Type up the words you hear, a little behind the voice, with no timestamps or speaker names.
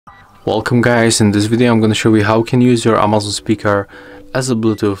Welcome guys, in this video I'm going to show you how you can use your Amazon speaker as a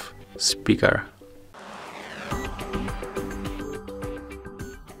Bluetooth speaker.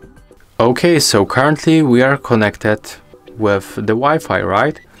 Okay, so currently we are connected with the Wi-Fi,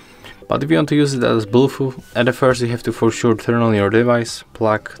 right? But if you want to use it as Bluetooth, at the first you have to for sure turn on your device,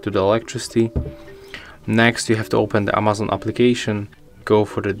 plug to the electricity. Next you have to open the Amazon application, go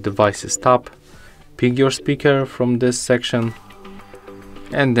for the devices tab, pick your speaker from this section,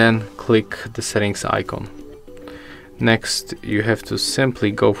 and then click the settings icon. Next you have to simply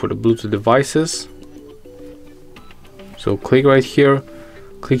go for the Bluetooth devices. So click right here,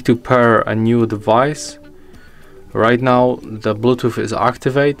 click to pair a new device. Right now the Bluetooth is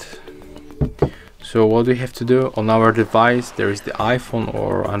activated. So what we have to do on our device, there is the iPhone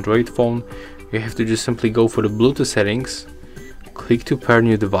or Android phone, you have to just simply go for the Bluetooth settings, click to pair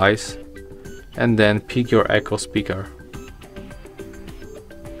new device, and then pick your Echo speaker.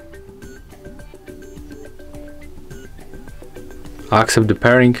 Accept the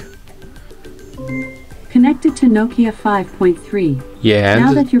pairing. Connected to Nokia 5.3. Yeah.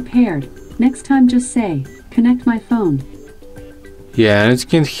 Now that you're paired, next time just say, connect my phone. Yeah, and as you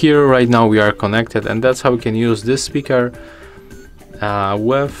can hear right now we are connected, and that's how we can use this speaker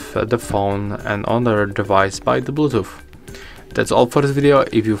with the phone and on the device by the Bluetooth. That's all for this video.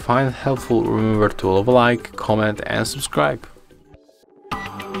 If you find it helpful, remember to leave a like, comment and subscribe.